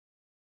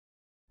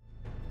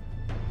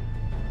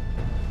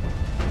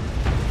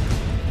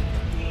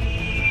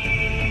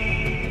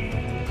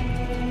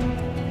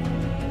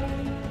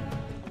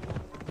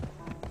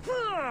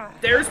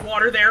There's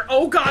water there.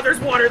 Oh god, there's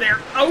water there.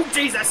 Oh,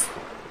 Jesus.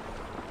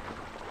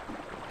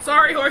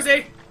 Sorry,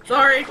 horsey.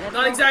 Sorry.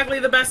 Not exactly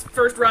the best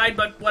first ride,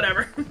 but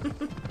whatever.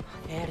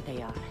 There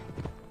they are.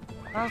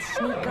 I'll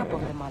sneak up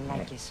on them,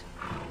 Malakis.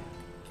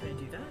 Can I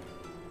do that?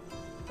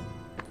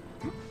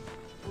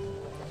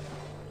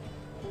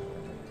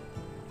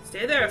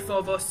 Stay there,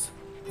 Phobos.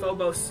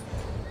 Phobos.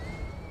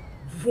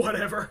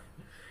 Whatever.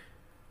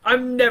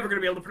 I'm never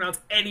gonna be able to pronounce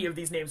any of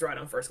these names right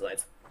on first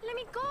glance. Let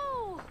me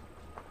go!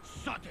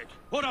 Shut it,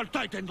 or I'll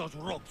tighten those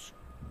ropes.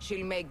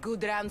 She'll make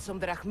good ransom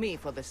drachmi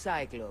for the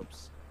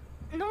Cyclops.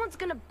 No one's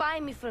gonna buy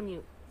me from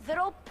you. They're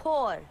all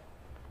poor.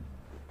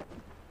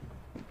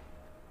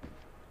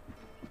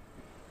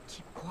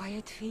 Keep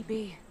quiet,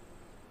 Phoebe.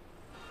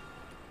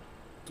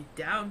 Get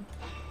down.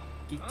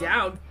 Get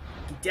down.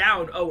 Get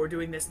down. Oh, we're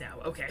doing this now.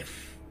 Okay.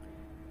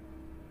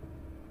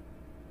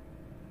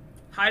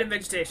 Hide in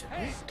vegetation.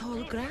 This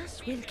tall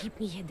grass will keep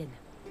me hidden.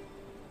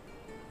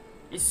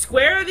 You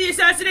square the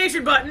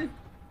assassination button.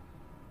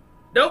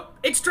 Nope,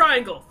 it's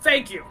triangle.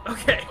 Thank you.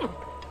 Okay.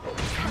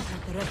 Can't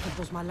let the rest of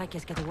those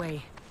Malakis get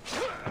away.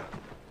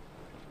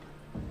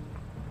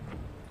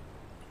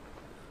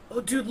 Oh,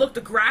 dude, look,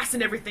 the grass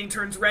and everything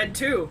turns red,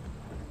 too.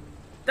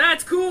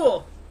 That's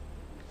cool.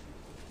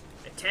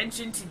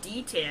 Attention to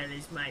detail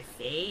is my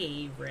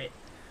favorite.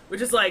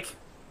 Which is like...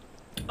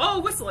 Oh,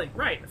 whistling.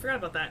 Right, I forgot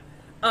about that.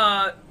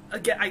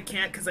 Again, I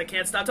can't, because I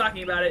can't stop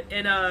talking about it.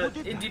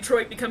 In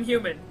Detroit Become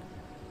Human.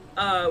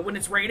 When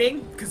it's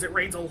raining, because it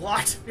rains a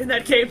lot in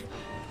that game.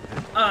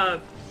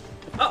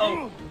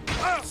 Uh-oh.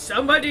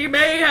 Somebody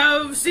may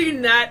have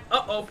seen that.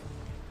 Uh-oh.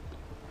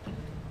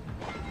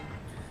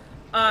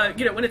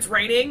 You know, when it's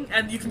raining,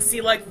 and you can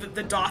see, like,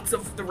 the dots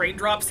of the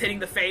raindrops hitting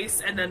the face,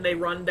 and then they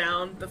run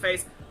down the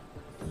face.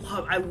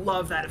 I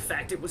love that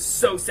effect. It was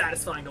so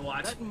satisfying to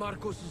watch. That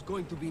Marcos is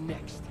going to be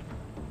next.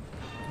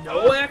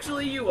 No,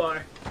 actually, you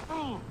are.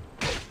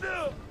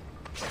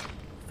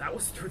 That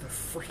was through the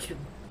freaking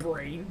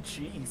brain.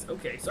 Jeez.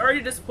 Okay, sorry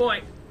to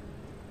disappoint.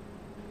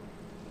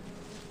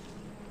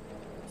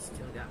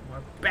 Still got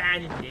more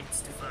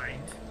bandits to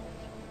find.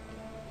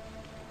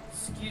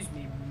 Excuse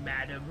me,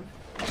 madam.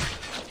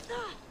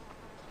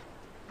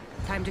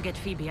 Time to get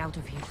Phoebe out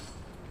of here.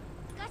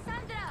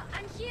 Cassandra,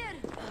 I'm here!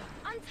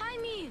 Untie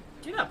me!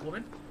 Get up,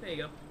 woman. There you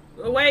go.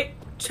 Oh, wait!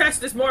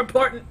 Chest is more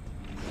important!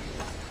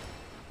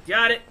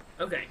 Got it.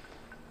 Okay.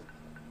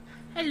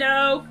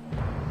 Hello!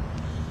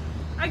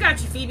 I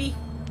got you, Phoebe.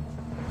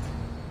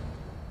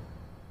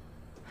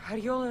 Are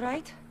you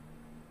alright?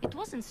 It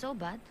wasn't so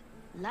bad.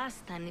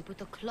 Last time they put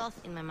a cloth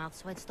in my mouth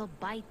so I'd stop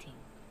biting.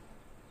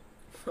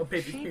 Oh,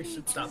 maybe you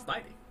should stop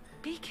biting.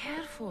 Be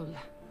careful.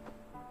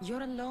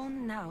 You're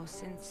alone now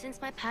Since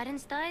my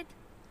parents died?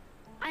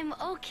 I'm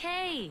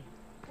okay.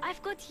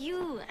 I've got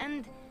you,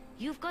 and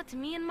you've got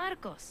me and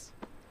Marcos.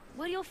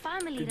 We're your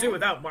family, Could right? do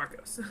without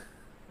Marcos.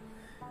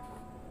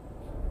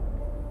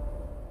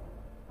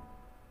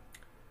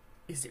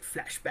 Is it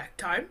flashback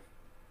time?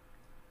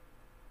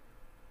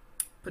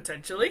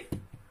 Potentially.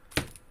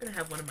 I'm gonna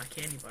have one of my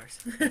candy bars.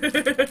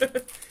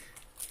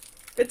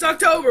 It's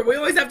October. We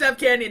always have to have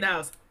candy in the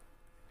house.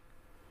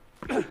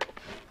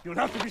 You'll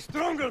have to be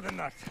stronger than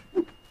that.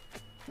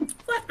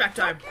 Flashback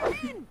time.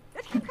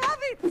 Let him have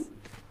it!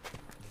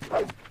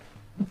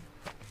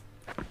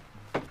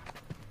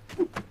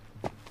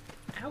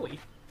 Owie.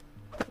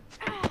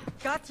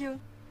 Got you.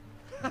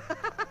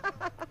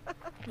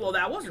 Well,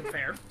 that wasn't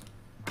fair.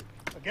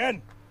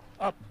 Again,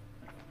 up.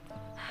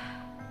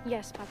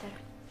 Yes, Pater.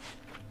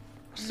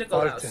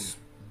 Spartan Nikolaus.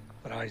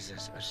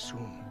 rises as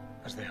soon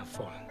as they have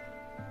fallen.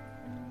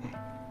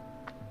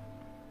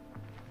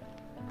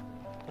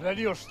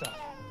 Ready your stuff.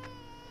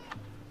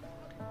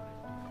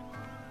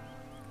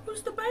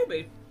 Who's the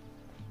baby?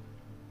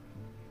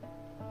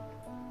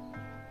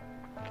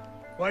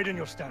 Widen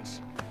your stance.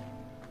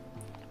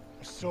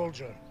 A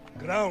soldier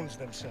grounds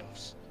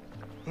themselves.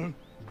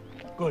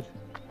 Good.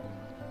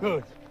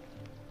 Good.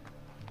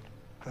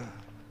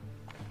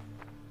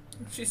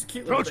 She's a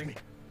cute little Approach thing. me.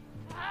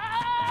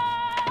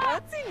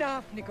 That's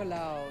enough,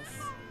 Nikolaus.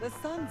 The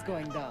sun's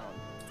going down.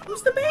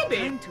 Who's the baby?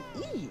 Time to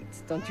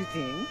eat, don't you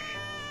think?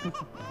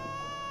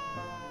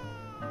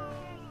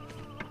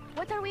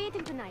 What are we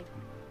eating tonight?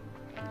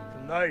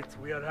 Tonight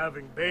we are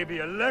having baby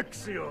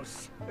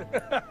Alexios.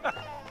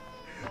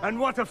 And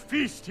what a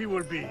feast he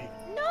will be.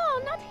 No,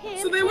 not him.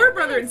 So they were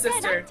brother and Instead,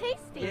 sister. I'm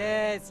tasty.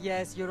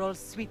 Yes, you're all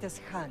sweet as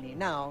honey.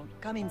 Now,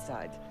 come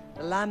inside.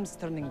 The lamb's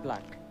turning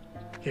black.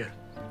 Here.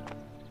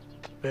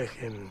 Lay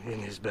him in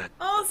his bed.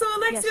 Oh, so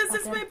Alexios Yes,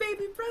 is Father. my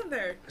baby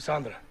brother.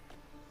 Cassandra,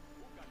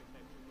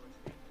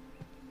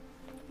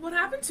 What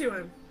happened to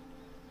him?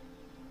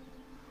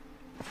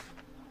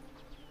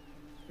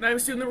 And I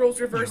assume the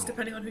roles reverse No.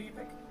 depending on who you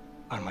pick.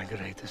 are my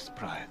greatest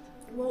pride.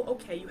 Well,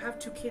 okay, you have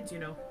 2 kids, you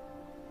know.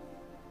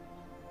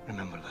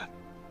 Remember that.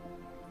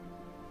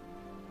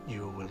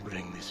 You will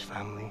bring this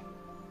family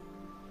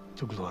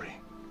to glory.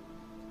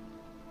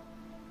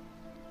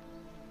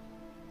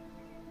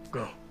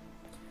 Go.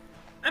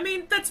 I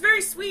mean, that's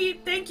very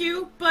sweet, thank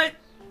you, but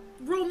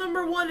rule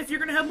number 1 if you're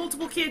gonna have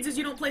multiple kids is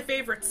you don't play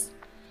favorites.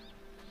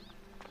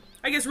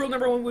 I guess rule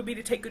number 1 would be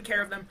to take good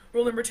care of them.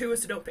 Rule number 2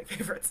 is to don't pick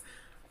favorites.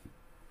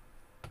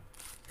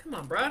 Come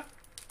on, bruh.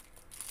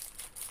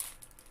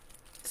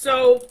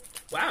 So,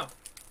 wow.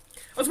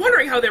 I was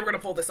wondering how they were going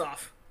to pull this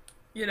off.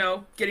 You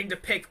know, getting to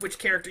pick which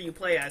character you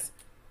play as.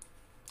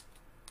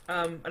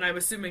 And I'm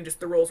assuming just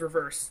the roles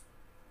reverse,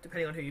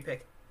 depending on who you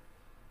pick.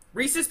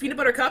 Reese's Peanut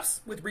Butter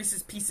Cups with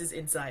Reese's Pieces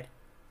inside.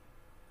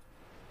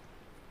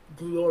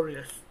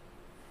 Glorious.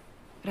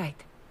 Right.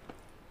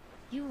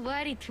 You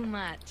worry too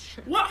much.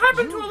 What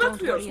happened You to don't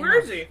Alexios? worry Where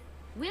is enough.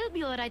 he? We'll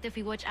be alright if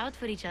we watch out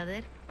for each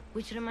other.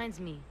 Which reminds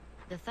me,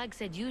 the thug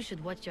said you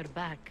should watch your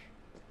back.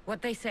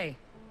 What they say?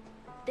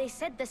 They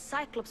said the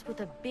Cyclops put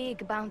a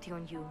big bounty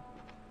on you.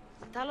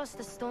 Talos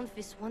the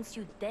Stonefist wants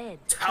you dead.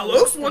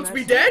 Talos wants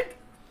me dead?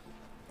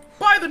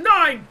 By the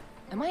 9!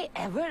 Am I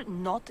ever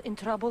not in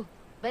trouble?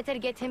 Better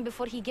get him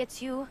before he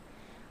gets you.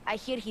 I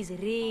hear he's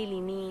really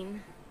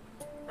mean.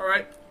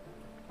 Alright.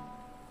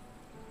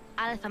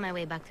 I'll find my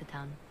way back to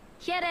town.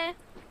 Here!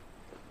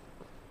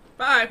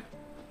 Bye.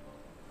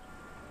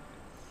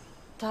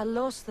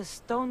 Talos the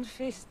Stone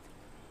Fist.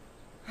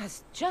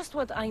 That's just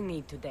what I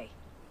need today.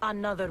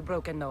 Another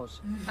broken nose.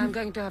 I'm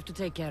going to have to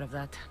take care of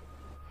that.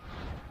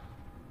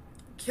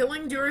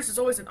 Killing Duris is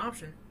always an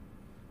option.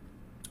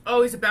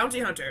 Oh, he's a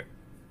bounty hunter.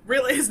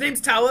 Really? His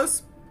name's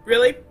Talos?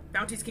 Really?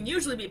 Bounties can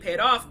usually be paid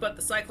off, but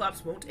the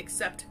Cyclops won't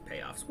accept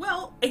payoffs.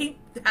 Well, ain't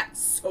that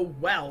so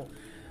well?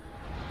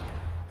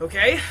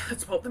 Okay,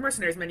 let's pull up the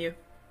mercenaries menu.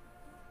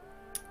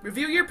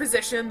 Review your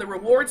position, the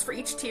rewards for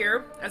each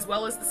tier, as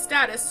well as the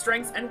status,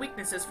 strengths, and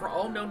weaknesses for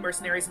all known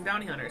mercenaries and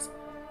bounty hunters.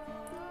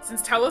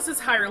 Since Talos is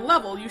higher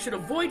level, you should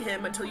avoid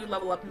him until you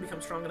level up and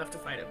become strong enough to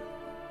fight him.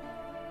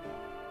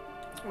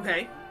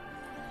 Okay.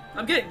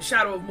 I'm getting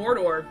Shadow of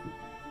Mordor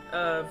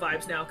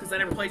vibes now, because I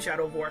never played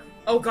Shadow of War.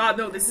 Oh god,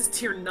 no, this is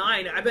tier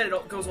 9. I bet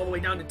it goes all the way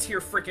down to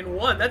tier frickin'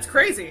 1. That's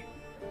crazy.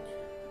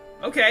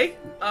 Okay,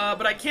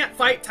 but I can't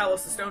fight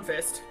Talos the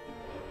Stonefist.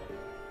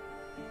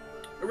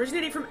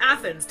 Originating from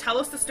Athens,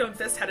 Talos the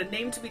Stonefist had a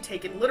name to be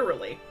taken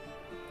literally.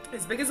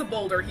 As big as a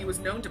boulder, he was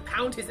known to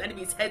pound his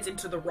enemies' heads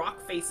into the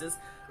rock faces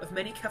of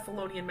many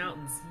Kephalonian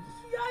mountains.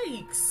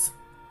 Yikes.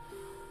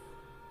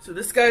 So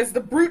this guy's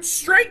the brute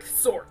strength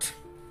sort.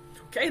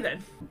 Okay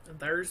then, and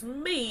there's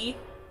me.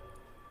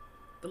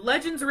 The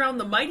legends around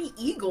the mighty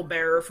eagle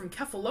bearer from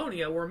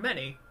Kefalonia were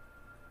many.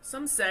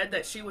 Some said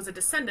that she was a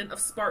descendant of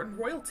Spartan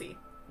royalty,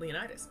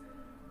 Leonidas.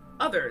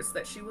 Others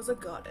that she was a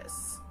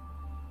goddess.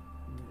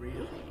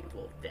 Really?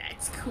 Well,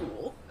 that's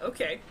cool.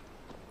 Okay.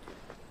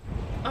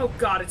 Oh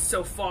god, it's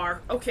so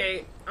far.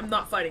 Okay, I'm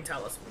not fighting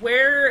Talos.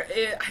 Where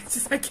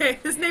is... I can't...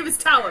 His name is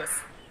Talos.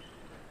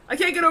 I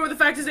can't get over the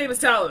fact his name is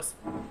Talos.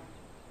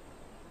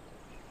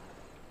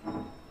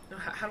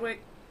 How do I...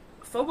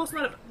 Phobos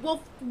not...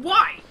 Well,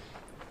 why?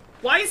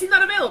 Why is he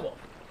not available?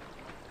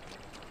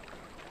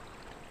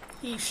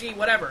 He, she,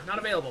 whatever. Not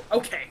available.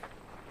 Okay.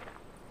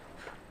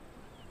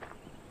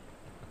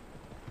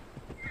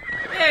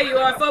 There you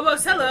are,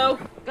 Phobos. Hello.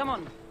 Come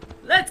on.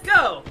 Let's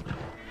go.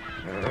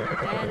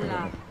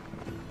 Bella.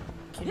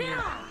 Can you...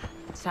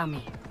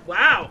 Sammy.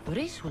 Wow.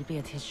 Boris will be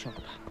at his shop.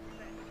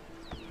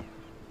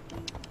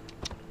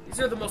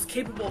 These are the most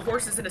capable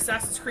horses in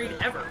Assassin's Creed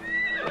ever.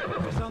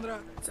 Cassandra,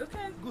 It's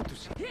okay. good to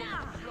see you.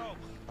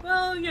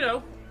 Well, you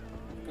know,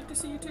 good to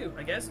see you too,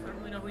 I guess. I don't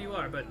really know who you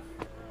are, but...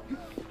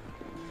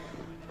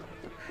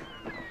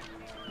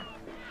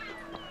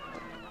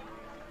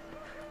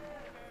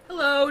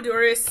 Hello,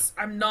 Doris.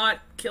 I'm not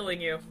killing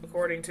you,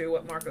 according to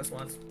what Marcos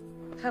wants.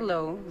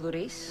 Hello,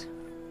 Boris.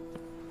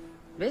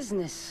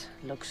 Business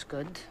looks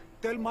good.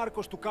 Tell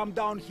Marcos to come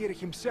down here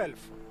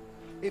himself,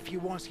 if he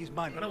wants his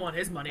money. I don't want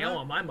his money, I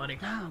want my money.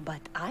 Ah,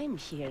 but I'm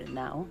here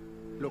now.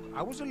 Look,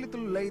 I was a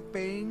little late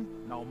paying.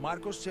 Now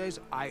Marcos says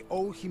I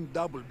owe him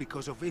double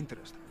because of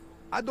interest.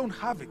 I don't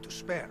have it to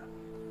spare.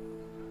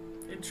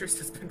 Interest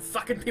has been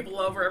fucking people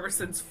over ever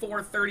since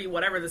 430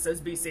 whatever this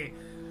is BC.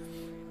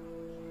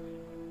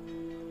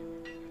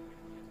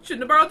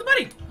 Shouldn't have borrowed the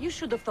money. You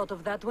should have thought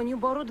of that when you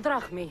borrowed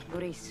drachmi,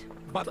 Boris.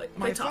 But Play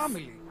my tough.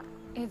 family...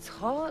 It's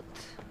hot.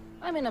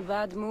 I'm in a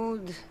bad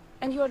mood.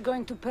 And you are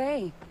going to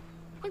pay.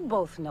 We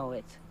both know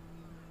it.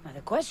 Now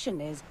the question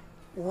is,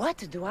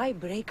 what do I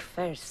break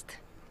first?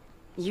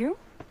 You?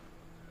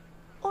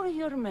 Or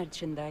your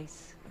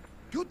merchandise?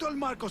 You told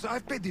Marcos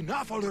I've paid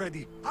enough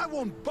already. I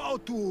won't bow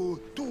to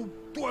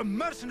a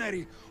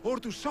mercenary or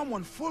to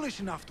someone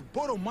foolish enough to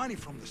borrow money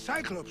from the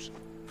Cyclops.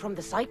 From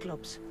the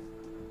Cyclops?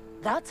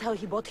 That's how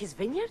he bought his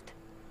vineyard?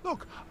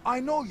 Look, I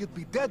know you'd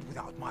be dead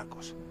without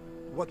Marcos.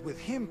 What with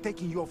him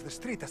taking you off the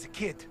street as a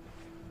kid.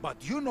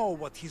 But you know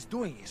what he's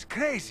doing is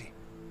crazy.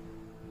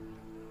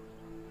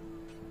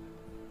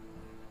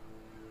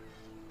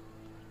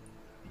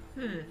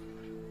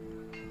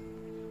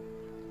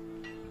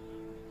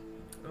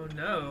 Oh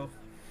no.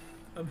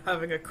 I'm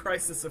having a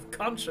crisis of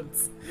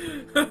conscience.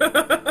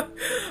 I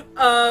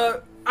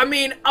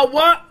mean, I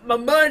want my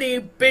money,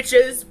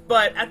 bitches,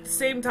 but at the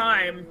same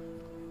time...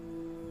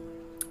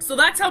 So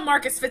that's how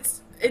Marcus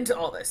fits into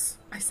all this.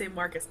 I say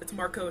Marcus, it's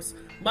Marcos.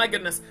 My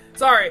goodness.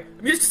 Sorry,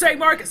 I'm used to saying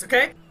Marcus,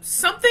 okay?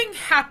 Something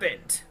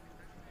happened.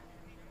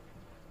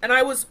 And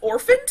I was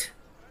orphaned?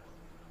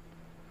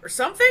 Or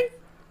something?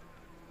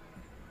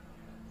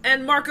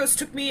 And Marcos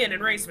took me in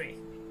and raised me.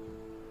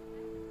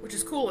 Which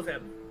is cool of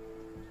him.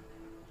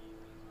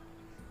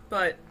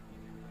 But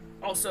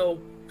also,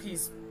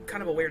 he's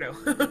kind of a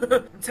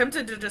weirdo. I'm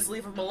tempted to just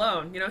leave him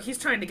alone. You know, he's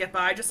trying to get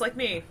by just like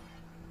me.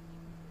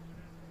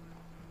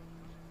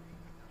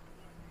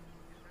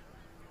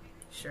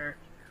 Sure.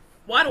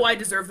 Why do I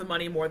deserve the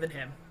money more than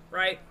him?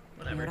 Right?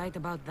 Whatever. You're right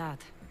about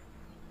that.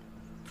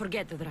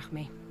 Forget the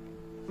drachme.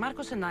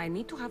 Marcos and I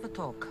need to have a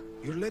talk.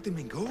 You're letting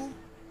me go?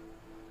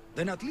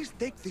 Then at least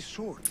take this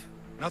sword.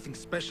 Nothing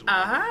special.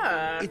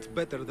 Aha! It's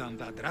better than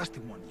that rusty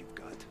one you've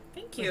got.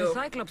 Thank With you. the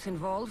Cyclops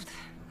involved,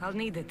 I'll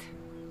need it.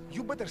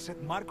 You better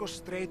set Marcos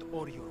straight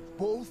or you're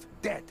both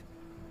dead.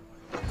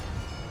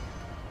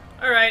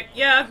 Alright,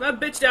 yeah, I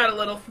bitched out a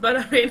little, but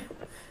I mean...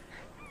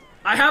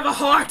 I have a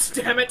heart,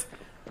 damn it!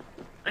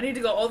 I need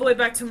to go all the way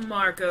back to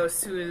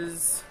Marcos, who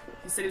is...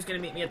 He said he was gonna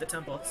meet me at the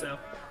temple, so...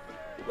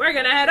 We're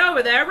gonna head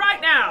over there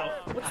right now!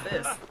 What's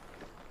this?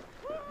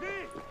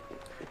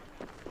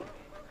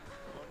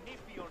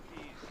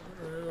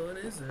 What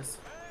is this?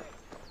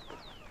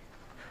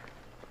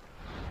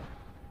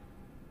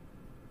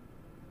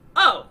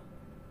 Oh!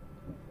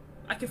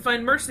 I can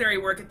find mercenary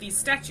work at these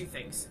statue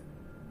things.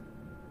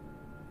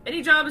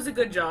 Any job is a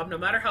good job, no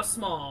matter how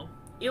small.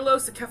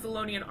 Elos, the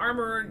Kephalonian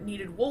armorer,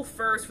 needed wolf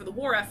furs for the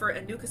war effort,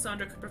 and knew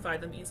Cassandra could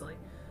provide them easily.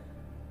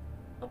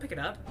 I'll pick it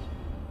up.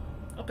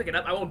 I'll pick it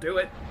up. I won't do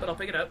it, but I'll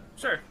pick it up.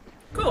 Sure.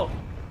 Cool.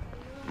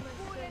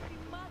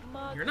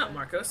 You're not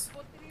Marcos.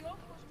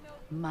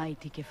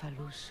 Mighty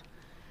Cephalus,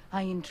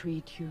 I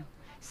entreat you,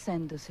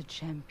 send us a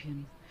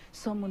champion,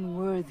 someone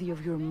worthy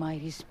of your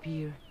mighty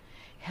spear.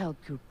 Help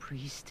your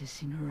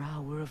priestess in her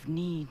hour of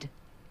need.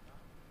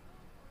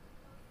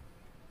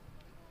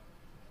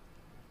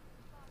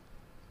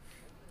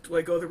 Do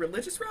I go the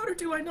religious route or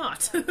do I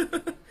not?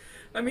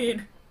 I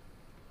mean...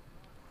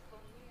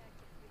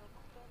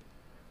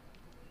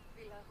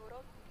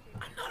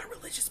 I'm not a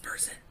religious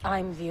person.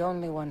 I'm the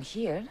only one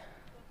here,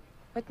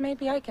 but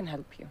maybe I can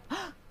help you.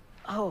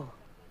 Oh,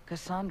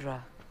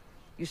 Cassandra,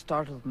 you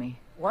startled me.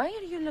 Why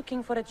are you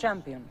looking for a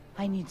champion?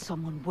 I need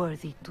someone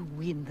worthy to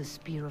win the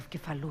spear of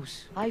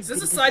Cephalus. Is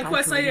this a side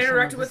quest I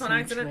interacted with on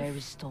accident? Sanctuary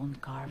stone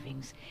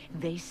carvings.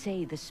 They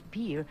say the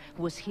spear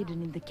was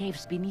hidden in the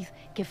caves beneath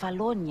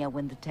Kefalonia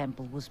when the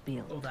temple was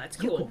built. Oh, that's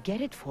You cool. could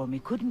get it for me,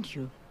 couldn't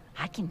you?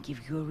 I can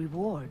give you a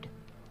reward.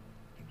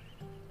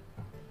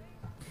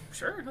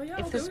 Sure, hell yeah,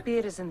 I'll If the do it.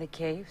 spear is in the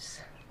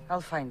caves,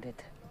 I'll find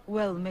it.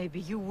 Well,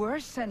 maybe you were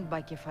sent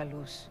by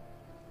Cephalus.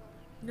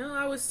 No,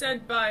 I was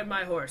sent by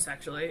my horse,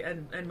 actually,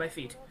 and my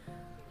feet.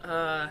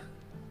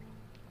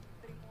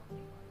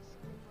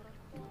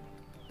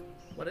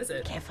 What is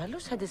it?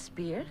 Cephalus had a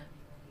spear?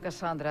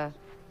 Cassandra,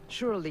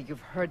 surely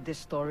you've heard this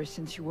story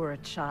since you were a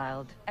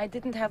child. I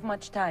didn't have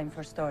much time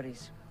for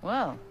stories.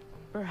 Well,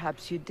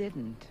 perhaps you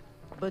didn't.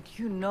 But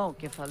you know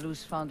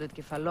Cephalus founded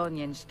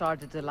Kefalonia and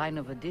started the line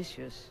of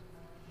Odysseus.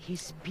 His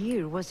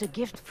spear was a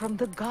gift from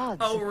the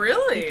gods. Oh,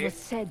 really? It was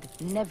said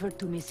never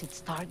to miss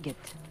its target.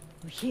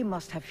 He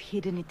must have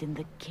hidden it in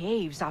the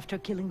caves after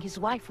killing his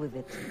wife with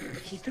it.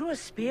 He threw a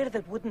spear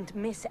that wouldn't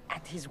miss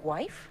at his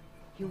wife?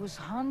 He was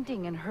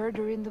hunting and heard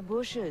her in the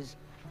bushes.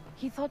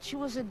 He thought she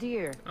was a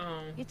deer.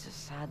 Oh. It's a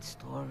sad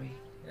story.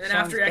 And Sounds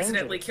after he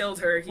accidentally dangerous. killed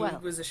her, he Well,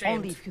 was ashamed.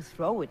 only if you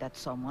throw it at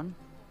someone.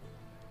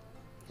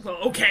 Well,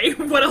 okay,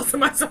 what else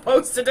am I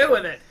supposed to do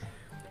with it?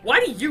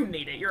 Why do you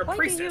need it? You're a Why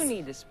priestess. do you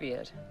need a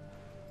spear?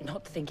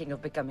 Not thinking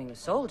of becoming a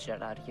soldier,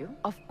 are you?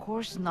 Of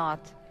course not.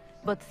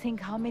 But think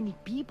how many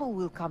people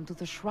will come to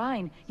the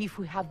shrine if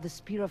we have the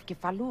Spear of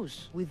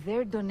Cephalus. With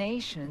their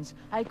donations,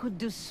 I could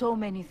do so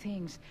many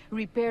things.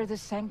 Repair the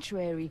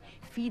sanctuary,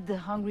 feed the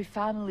hungry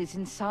families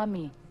in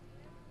Sami.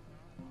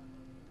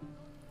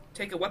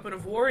 Take a weapon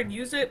of war and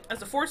use it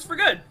as a force for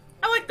good.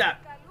 I like that.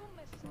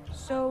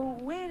 So,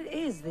 where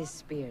is this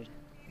spear?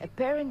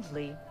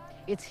 Apparently,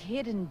 it's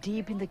hidden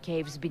deep in the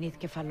caves beneath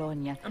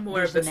Kefalonia. I'm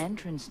aware of There's this. an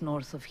entrance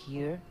north of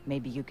here.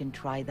 Maybe you can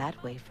try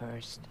that way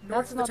first. North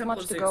That's of the not Temple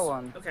much of to Zeus. go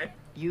on. Okay.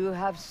 You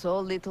have so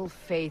little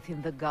faith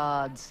in the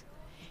gods.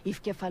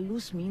 If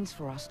Cephalus means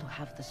for us to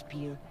have the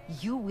spear,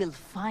 you will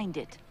find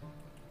it.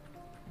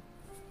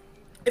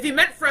 If he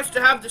meant for us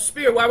to have the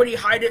spear, why would he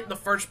hide it in the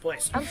first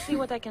place? I'll see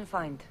what I can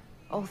find.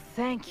 Oh,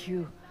 thank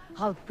you.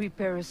 I'll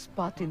prepare a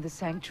spot in the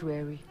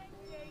sanctuary.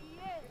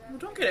 Well,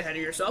 don't get ahead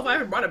of yourself. I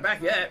haven't brought it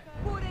back yet.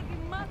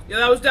 Yeah,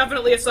 that was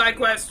definitely a side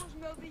quest.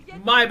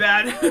 My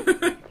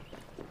bad.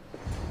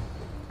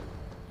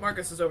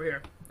 Marcus is over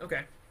here.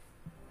 Okay.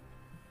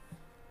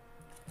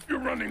 You're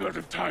running out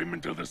of time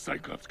until the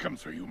Cyclops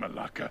comes for you,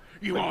 Malaka.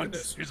 He My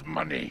wants goodness. his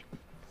money.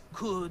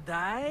 Could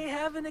I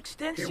have an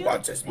extension?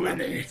 his When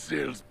he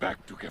sails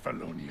back to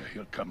Kefalonia,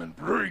 he'll come and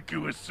break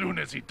you as soon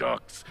as he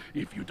docks,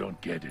 if you don't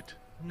get it.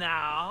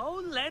 Now,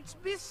 let's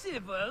be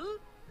civil.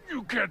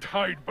 You can't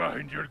hide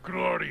behind your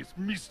glorious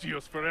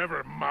Mistios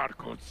forever,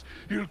 Marcos.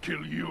 He'll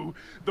kill you,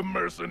 the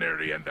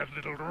mercenary, and that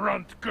little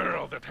runt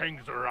girl that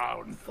hangs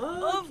around.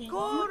 Of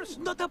course,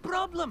 not a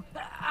problem.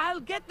 I'll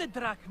get the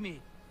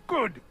drachmi.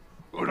 Good.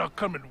 Or I'll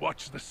come and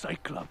watch the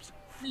Cyclops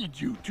feed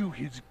you to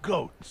his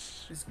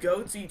goats. His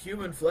goats eat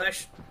human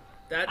flesh.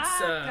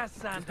 Cassandra,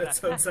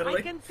 That's unsettling.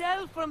 I can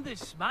tell from the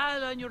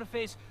smile on your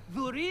face,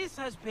 Duris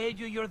has paid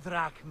you your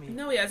drachmi.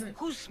 No, he hasn't.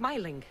 Who's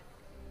smiling?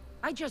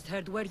 I just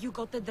heard where you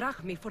got the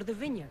drachmi for the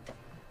vineyard.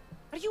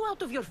 Are you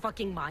out of your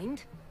fucking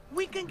mind?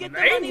 We can get the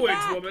money Language,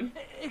 back. woman.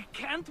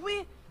 Can't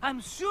we?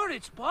 I'm sure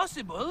it's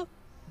possible.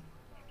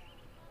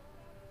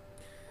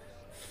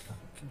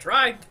 Can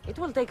try. It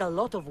will take a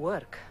lot of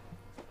work.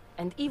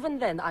 And even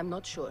then, I'm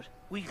not sure.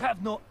 We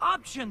have no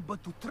option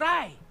but to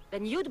try.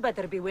 Then you'd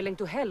better be willing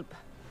to help.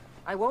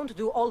 I won't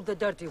do all the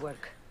dirty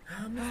work.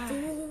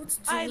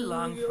 I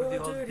long for the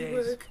old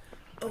days.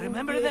 Oh,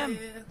 Remember them?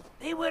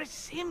 They were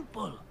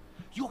simple.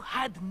 You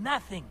had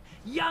nothing,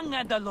 young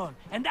and alone,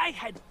 and I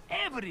had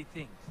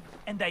everything.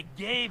 And I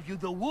gave you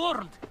the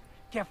world,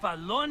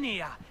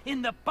 Kefalonia,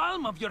 in the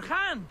palm of your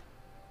hand.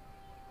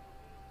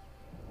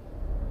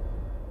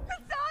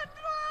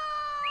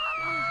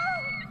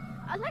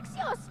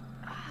 Alexios!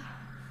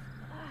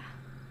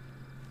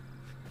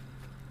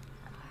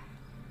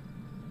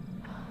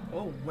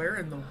 Oh, where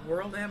in the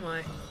world am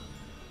I?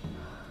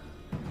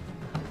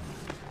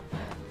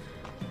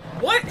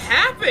 What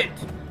happened?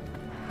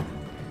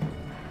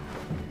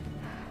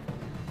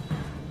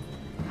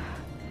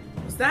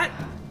 Was that...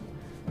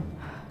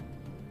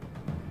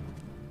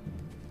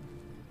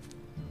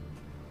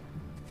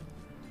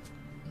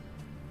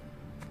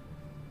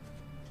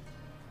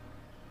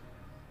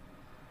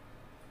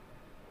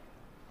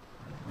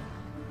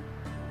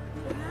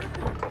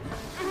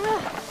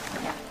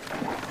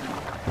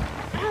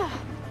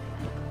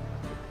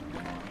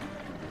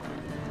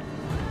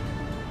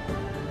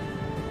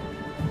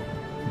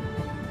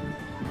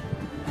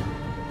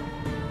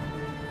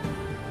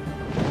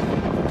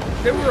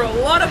 There were a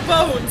lot of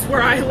bones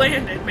where I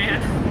landed,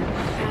 man.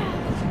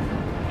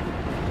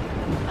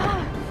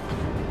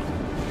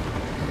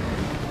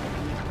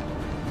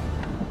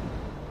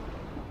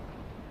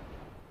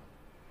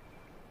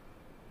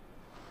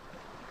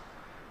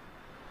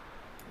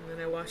 And then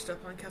I washed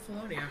up on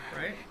Kefalonia,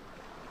 right?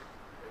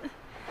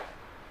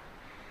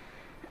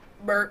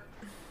 Burp.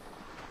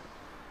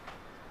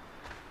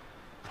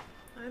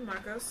 Hi,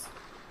 Marcos.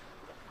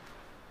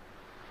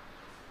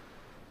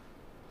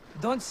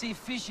 Don't see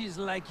fishes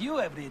like you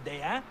every day,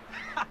 huh?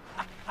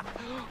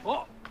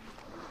 Oh!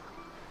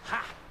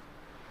 Ha!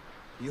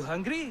 You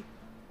hungry?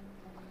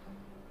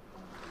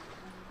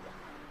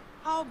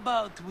 How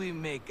about we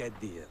make a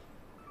deal?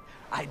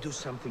 I do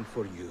something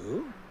for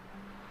you.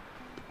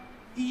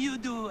 You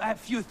do a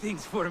few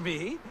things for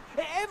me.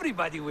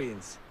 Everybody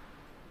wins.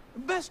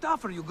 Best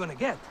offer you're gonna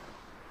get.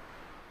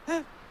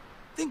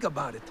 Think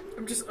about it.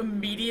 I'm just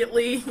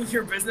immediately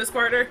your business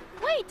partner.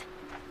 Wait!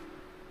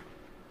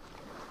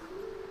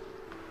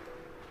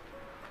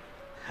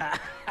 I'm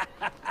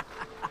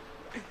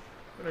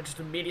gonna just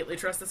immediately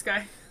trust this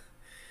guy.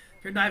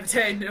 Your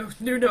naivete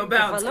knew no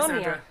bounds, Kefalonia.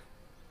 Cassandra.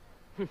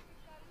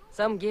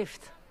 Some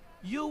gift.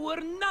 You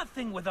were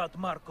nothing without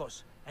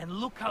Marcos, and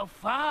look how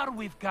far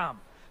we've come.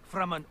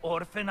 From an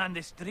orphan on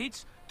the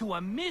streets to a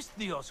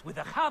Mistios with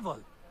a hovel.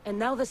 And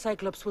now the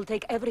Cyclops will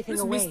take everything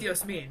What does away.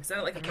 Mistios mean? Is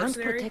that like I a can't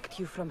mercenary? protect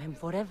you from him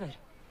forever.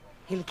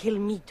 He'll kill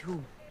me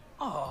too.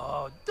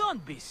 Oh,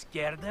 don't be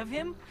scared of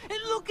him. And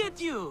look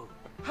at you.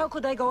 How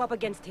could I go up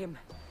against him?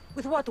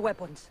 With what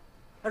weapons?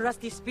 A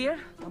rusty spear?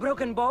 A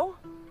broken bow?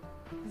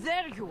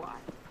 There you are.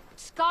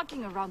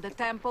 Skulking around the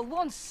temple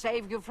won't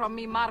save you from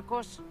me,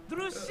 Marcos.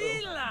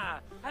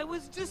 Drusilla! I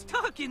was just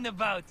talking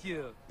about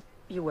you.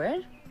 You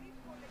were?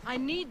 I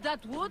need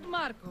that wood,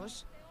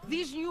 Marcos.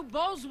 These new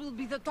bows will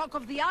be the talk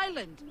of the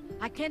island.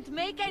 I can't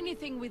make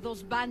anything with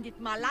those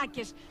bandit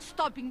malakes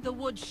stopping the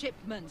wood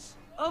shipments.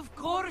 Of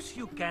course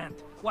you can't.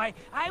 Why,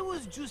 I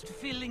was just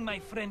filling my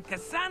friend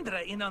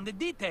Cassandra in on the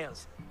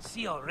details.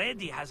 She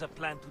already has a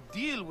plan to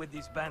deal with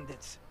these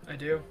bandits. I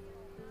do.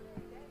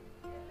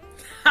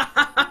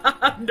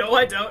 No,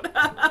 I don't.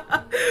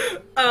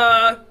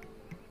 I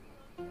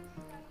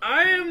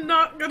am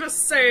not gonna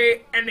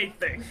say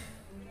anything.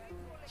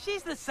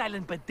 She's the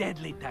silent but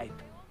deadly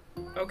type.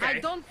 Okay. I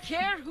don't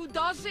care who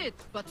does it,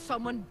 but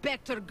someone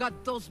better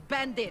got those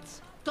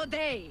bandits.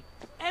 Today.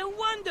 A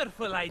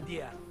wonderful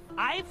idea.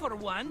 I, for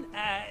one,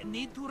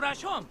 need to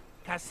rush home.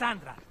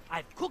 Cassandra,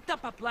 I've cooked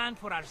up a plan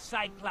for our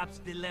Cyclops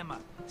dilemma.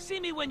 See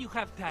me when you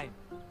have time.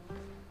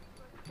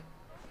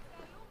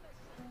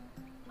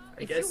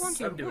 I If guess you want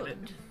your I'm doing wood,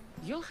 it.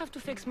 you'll have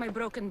to fix my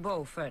broken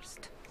bow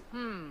first.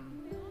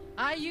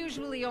 I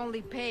usually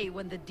only pay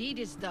when the deed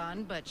is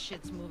done, but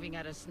shit's moving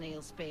at a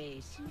snail's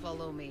pace.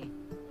 Follow me.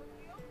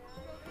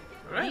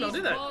 Alright, I'll do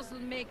These that. bows will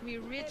make me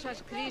rich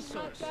as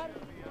Chrysos.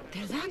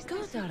 They're that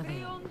good, are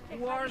they?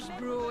 War's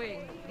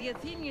brewing. The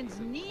Athenians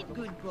need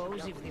good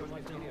bows if they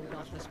want to hold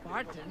off the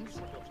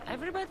Spartans.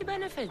 Everybody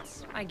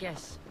benefits, I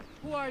guess.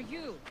 Who are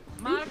you?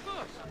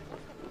 Marcos?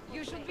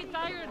 You should be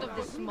tired of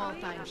this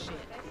small-time shit.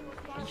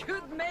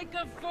 You'd make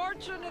a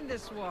fortune in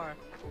this war.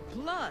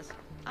 Plus,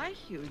 I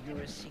hear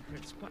you're a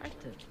secret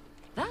Spartan.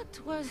 That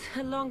was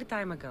a long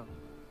time ago.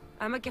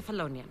 I'm a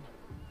Kefalonian.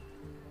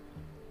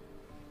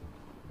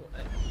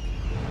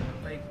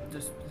 I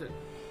just...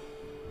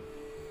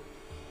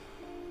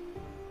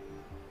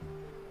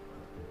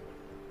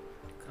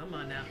 Come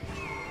on now.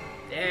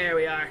 There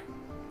we are.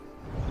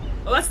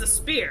 Oh, that's the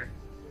spear.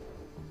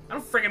 I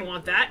don't friggin'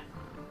 want that.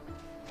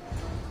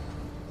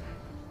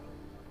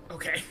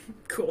 Okay,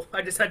 cool.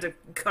 I just had to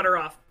cut her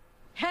off.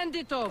 Hand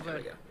it over. There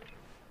we go.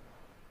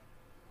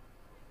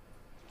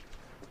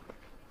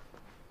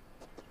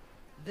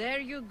 There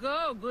you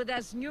go, good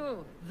as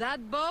new.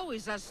 That bow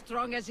is as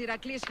strong as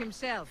Heracles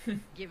himself.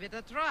 Give it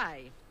a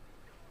try.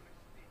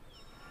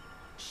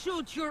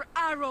 Shoot your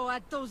arrow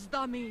at those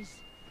dummies.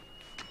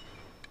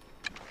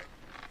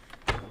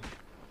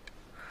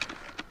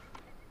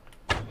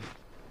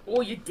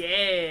 Oh, you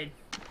did.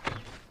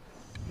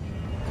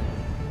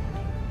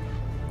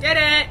 Did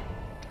it!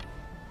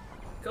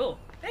 Cool.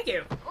 Thank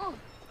you.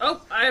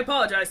 Oh, I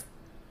apologize.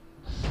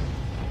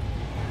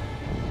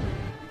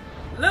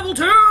 Level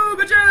 2,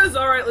 bitches!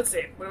 Alright, let's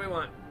see. What do we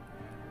want?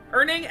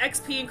 Earning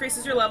XP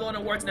increases your level and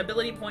awards an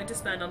ability point to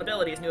spend on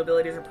abilities. New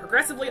abilities are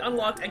progressively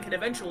unlocked and can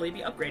eventually be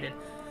upgraded.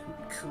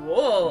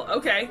 Cool.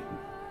 Okay.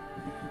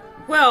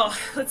 Well,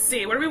 let's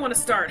see. Where do we want to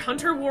start?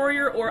 Hunter,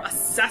 warrior, or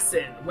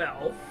assassin?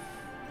 Well...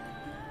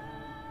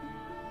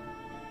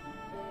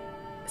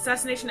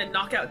 Assassination and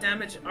knockout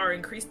damage are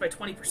increased by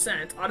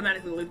 20%.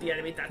 Automatically loot the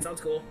enemy. That sounds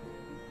cool.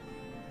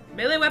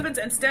 Melee weapons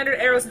and standard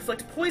arrows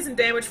inflict poison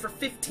damage for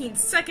 15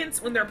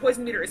 seconds. When their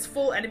poison meter is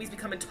full, enemies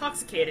become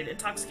intoxicated.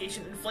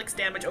 Intoxication inflicts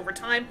damage over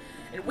time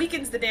and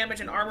weakens the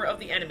damage and armor of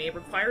the enemy. It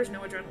requires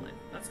no adrenaline.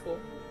 That's cool.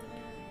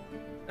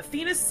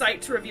 Athena's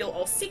sight to reveal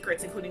all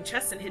secrets, including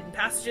chests and hidden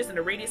passages in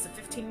a radius of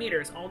 15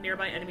 meters. All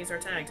nearby enemies are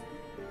tagged.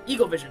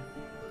 Eagle vision.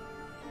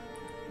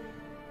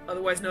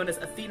 Otherwise known as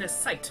Athena's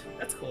sight.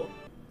 That's cool.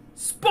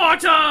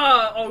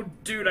 Sparta! Oh,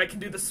 dude, I can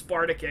do the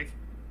Sparta kick.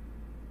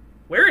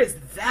 Where is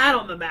that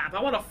on the map?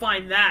 I want to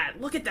find that.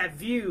 Look at that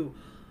view.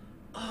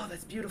 Oh,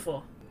 that's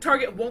beautiful.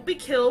 Target won't be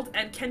killed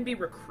and can be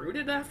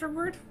recruited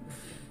afterward.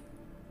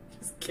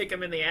 Just kick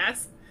him in the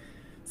ass.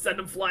 Send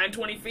him flying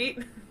 20 feet.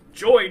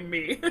 Join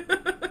me.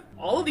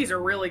 All of these are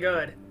really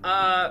good.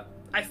 I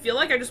feel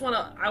like I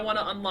want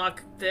to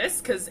unlock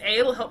this, because A,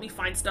 it'll help me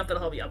find stuff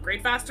that'll help me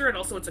upgrade faster, and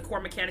also it's a core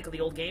mechanic of the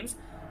old games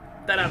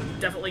that I'm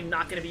definitely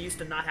not going to be used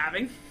to not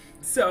having.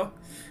 So,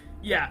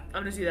 yeah,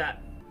 I'm gonna do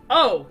that.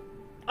 Oh!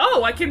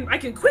 Oh, I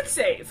can quick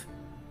save!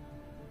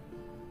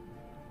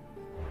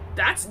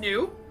 That's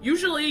new.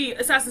 Usually,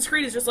 Assassin's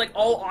Creed is just like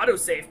all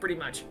autosave, pretty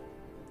much.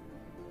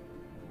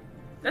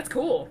 That's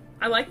cool.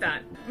 I like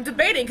that. I'm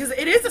debating, because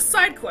it is a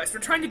side quest. We're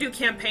trying to do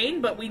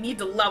campaign, but we need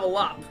to level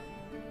up.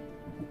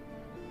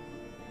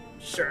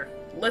 Sure.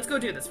 Let's go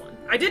do this one.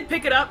 I did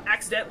pick it up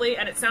accidentally,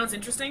 and it sounds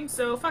interesting,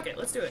 so fuck it.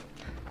 Let's do it.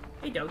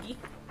 Hey, doggy.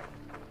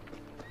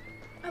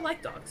 I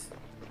like dogs.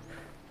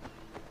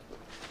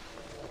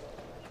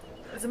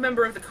 As a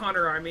member of the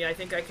Connor Army, I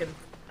think I can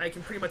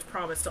pretty much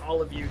promise to all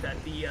of you that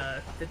the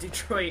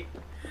Detroit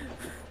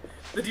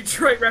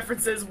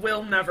references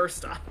will never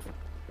stop.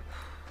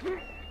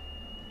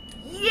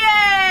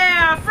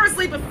 Yeah! First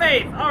leap of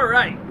faith!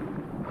 Alright.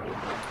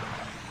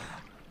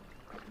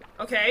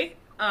 Okay,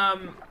 yeah,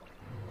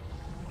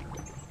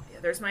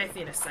 there's my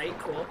Athena site,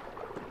 cool.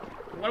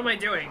 What am I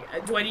doing?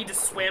 Do I need to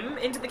swim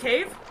into the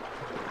cave?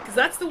 Because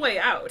that's the way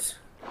out.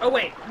 Oh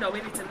wait, no,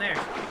 maybe it's in there.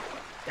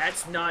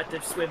 That's not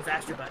the swim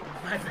faster button.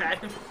 My bad.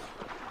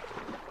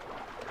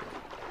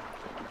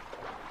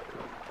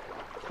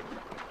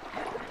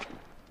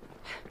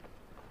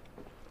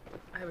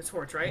 I have a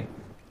torch, right?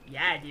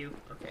 Yeah, I do.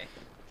 Okay.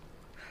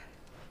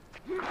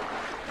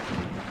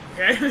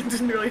 Okay, it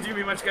didn't really do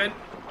me much good.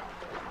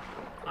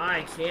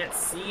 I can't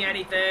see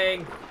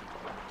anything.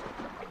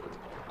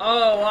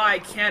 Oh, I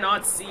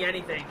cannot see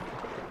anything.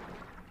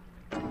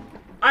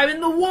 I'm in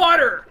the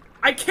water!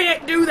 I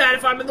can't do that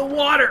if I'm in the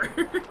water!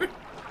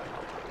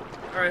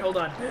 Alright, hold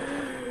on.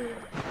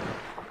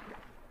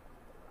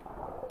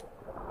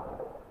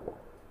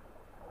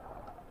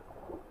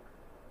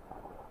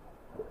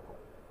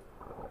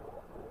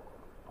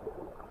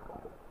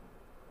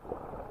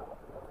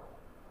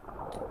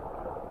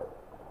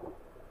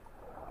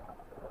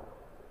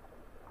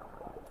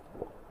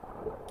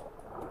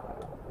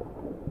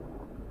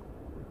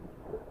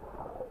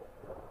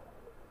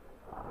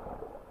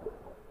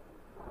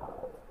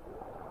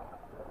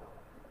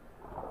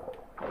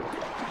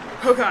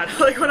 Oh god,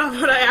 like when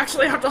I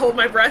actually have to hold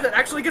my breath, it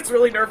actually gets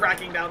really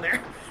nerve-wracking down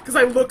there. Because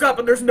I look up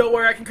and there's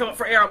nowhere I can come up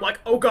for air, I'm like,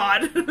 oh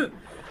god.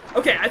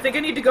 Okay, I think I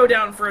need to go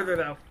down further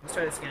though. Let's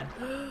try this again.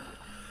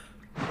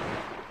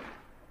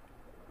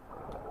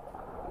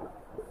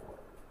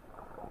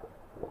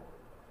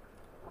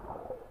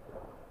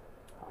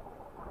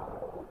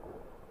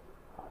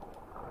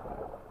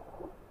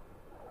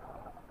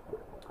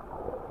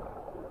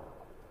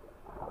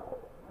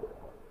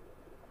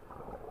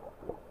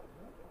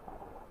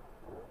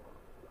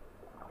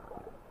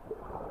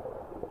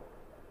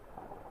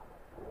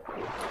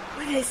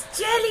 Yes!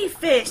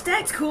 Jellyfish!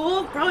 That's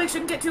cool! Probably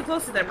shouldn't get too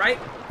close to them, right?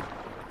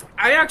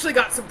 I actually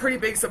got some pretty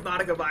big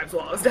Subnautica vibes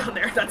while I was down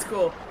there. That's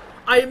cool.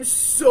 I am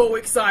so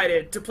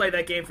excited to play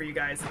that game for you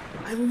guys.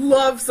 I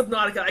love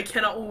Subnautica. I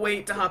cannot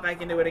wait to hop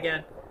back into it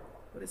again.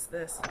 What is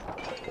this?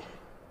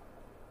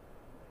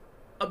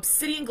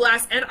 Obsidian,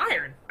 glass, and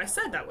iron. I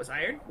said that was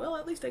iron. Well,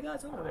 at least I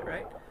got some of it,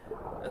 right?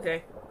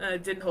 Okay. I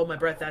didn't hold my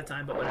breath that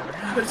time, but whatever.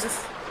 I was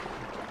just...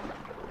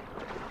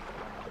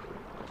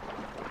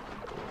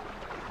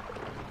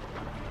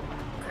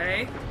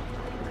 Okay.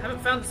 I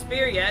haven't found the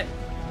spear yet.